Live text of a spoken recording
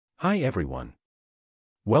Hi everyone.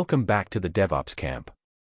 Welcome back to the DevOps camp.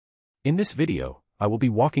 In this video, I will be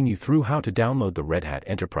walking you through how to download the Red Hat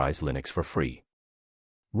Enterprise Linux for free.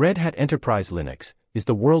 Red Hat Enterprise Linux is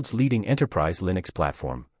the world's leading enterprise Linux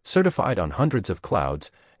platform, certified on hundreds of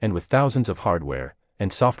clouds and with thousands of hardware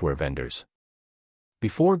and software vendors.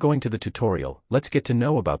 Before going to the tutorial, let's get to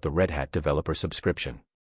know about the Red Hat Developer Subscription.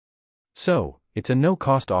 So, it's a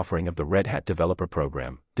no-cost offering of the Red Hat Developer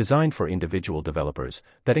Program, designed for individual developers,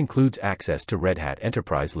 that includes access to Red Hat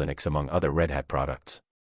Enterprise Linux among other Red Hat products.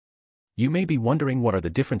 You may be wondering what are the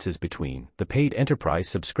differences between the paid enterprise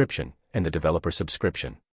subscription and the developer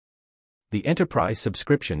subscription. The enterprise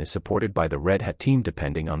subscription is supported by the Red Hat team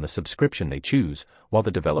depending on the subscription they choose, while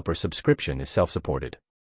the developer subscription is self-supported.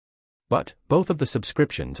 But, both of the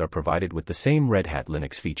subscriptions are provided with the same Red Hat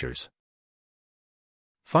Linux features.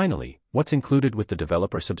 Finally, what's included with the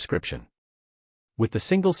developer subscription? With the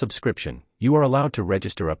single subscription, you are allowed to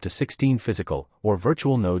register up to 16 physical or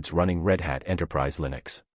virtual nodes running Red Hat Enterprise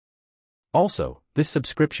Linux. Also, this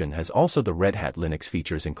subscription has also the Red Hat Linux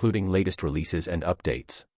features including latest releases and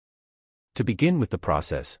updates. To begin with the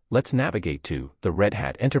process, let's navigate to the Red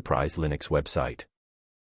Hat Enterprise Linux website.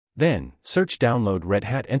 Then, search Download Red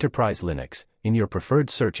Hat Enterprise Linux in your preferred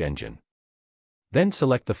search engine. Then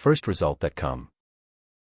select the first result that comes.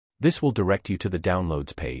 This will direct you to the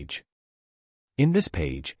Downloads page. In this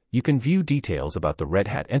page, you can view details about the Red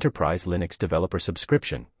Hat Enterprise Linux Developer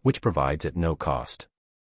Subscription, which provides at no cost.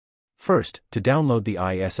 First, to download the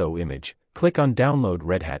ISO image, click on Download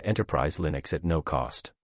Red Hat Enterprise Linux at no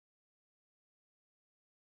cost.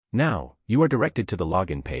 Now, you are directed to the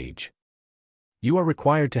login page. You are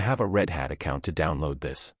required to have a Red Hat account to download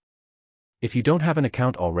this. If you don't have an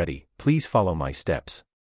account already, please follow my steps.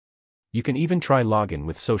 You can even try login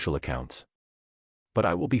with social accounts. But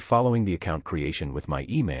I will be following the account creation with my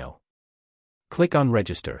email. Click on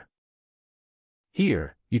Register.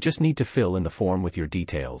 Here, you just need to fill in the form with your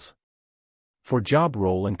details. For job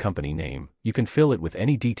role and company name, you can fill it with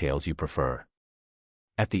any details you prefer.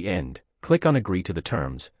 At the end, click on Agree to the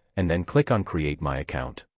terms, and then click on Create My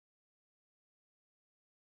Account.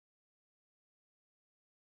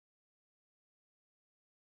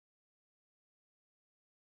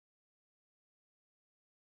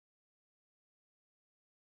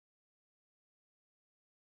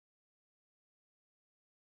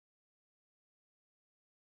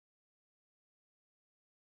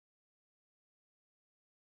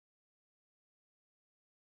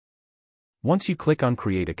 Once you click on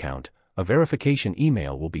Create Account, a verification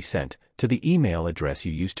email will be sent to the email address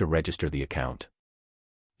you used to register the account.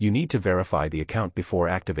 You need to verify the account before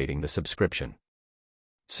activating the subscription.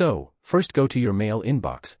 So, first go to your mail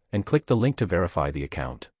inbox and click the link to verify the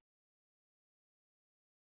account.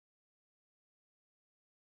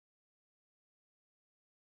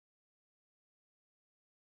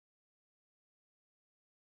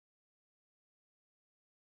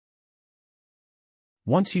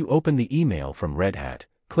 Once you open the email from Red Hat,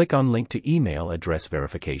 click on Link to Email Address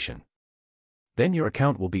Verification. Then your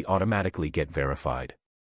account will be automatically get verified.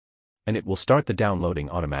 And it will start the downloading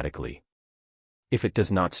automatically. If it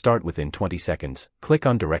does not start within 20 seconds, click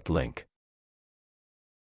on Direct Link.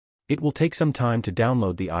 It will take some time to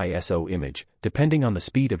download the ISO image, depending on the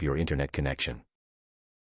speed of your internet connection.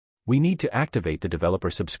 We need to activate the developer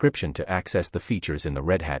subscription to access the features in the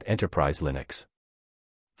Red Hat Enterprise Linux.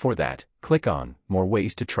 For that, click on More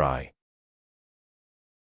Ways to Try.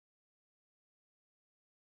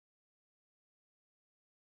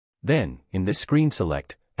 Then, in this screen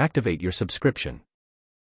select Activate your subscription.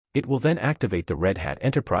 It will then activate the Red Hat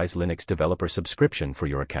Enterprise Linux Developer Subscription for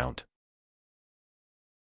your account.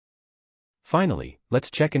 Finally, let's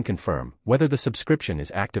check and confirm whether the subscription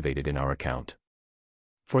is activated in our account.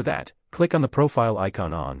 For that, click on the profile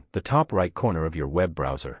icon on the top right corner of your web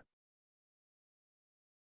browser.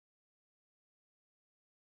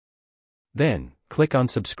 Then, click on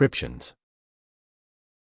Subscriptions.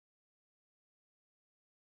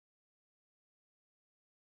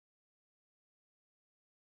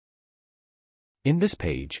 In this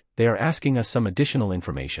page, they are asking us some additional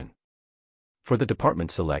information. For the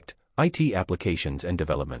department select IT Applications and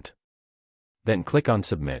Development. Then click on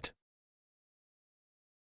Submit.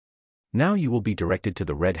 Now you will be directed to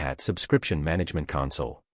the Red Hat Subscription Management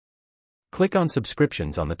Console. Click on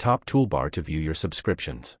Subscriptions on the top toolbar to view your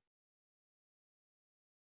subscriptions.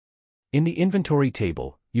 In the inventory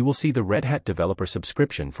table, you will see the Red Hat Developer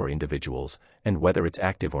Subscription for individuals, and whether it's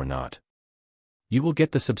active or not. You will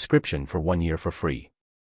get the subscription for 1 year for free.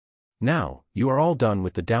 Now, you are all done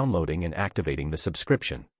with the downloading and activating the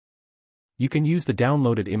subscription. You can use the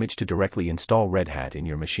downloaded image to directly install Red Hat in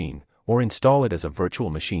your machine, or install it as a virtual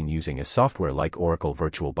machine using a software like Oracle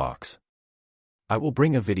VirtualBox. I will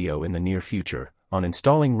bring a video in the near future on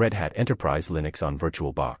installing Red Hat Enterprise Linux on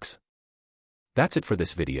VirtualBox. That's it for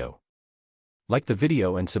this video. Like the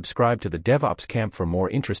video and subscribe to the DevOps Camp for more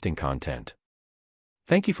interesting content.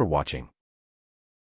 Thank you for watching.